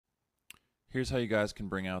Here's how you guys can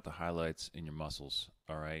bring out the highlights in your muscles.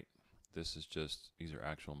 All right. These are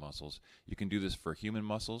actual muscles. You can do this for human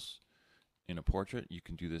muscles in a portrait. You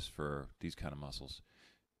can do this for these kind of muscles.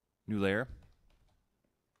 New layer.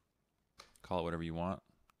 Call it whatever you want.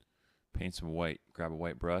 Paint some white. Grab a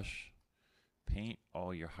white brush. Paint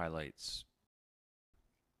all your highlights.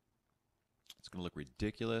 It's going to look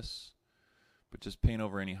ridiculous, but just paint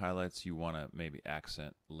over any highlights you want to maybe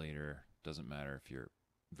accent later. Doesn't matter if you're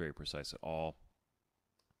very precise at all.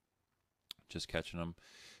 Just catching them.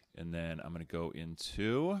 And then I'm going to go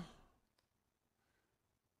into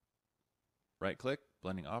right click,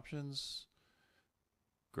 blending options,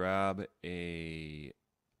 grab a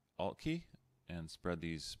alt key and spread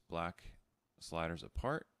these black sliders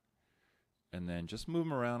apart. And then just move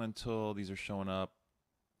them around until these are showing up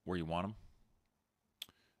where you want them.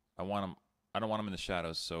 I don't want them in the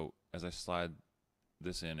shadows, so as I slide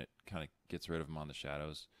this in, it kind of gets rid of them on the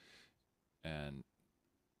shadows. And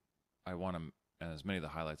I want them as many of the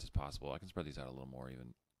highlights as possible. I can spread these out a little more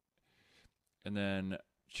even. And then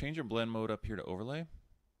change your blend mode up here to overlay.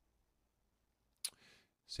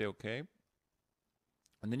 Say okay.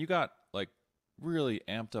 And then you got like really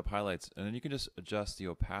amped up highlights, and then you can just adjust the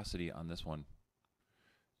opacity on this one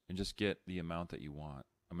and just get the amount that you want.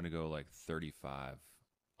 I'm going to go like 35.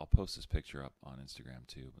 I'll post this picture up on Instagram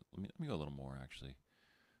too, but let me go a little more actually.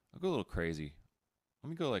 I'll go a little crazy. Let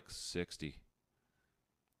me go like 60.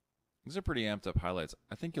 These are pretty amped up highlights.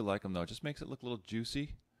 I think you'll like them though. It just makes it look a little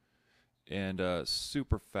juicy and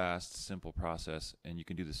super fast, simple process. And you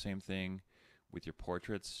can do the same thing with your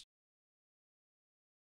portraits.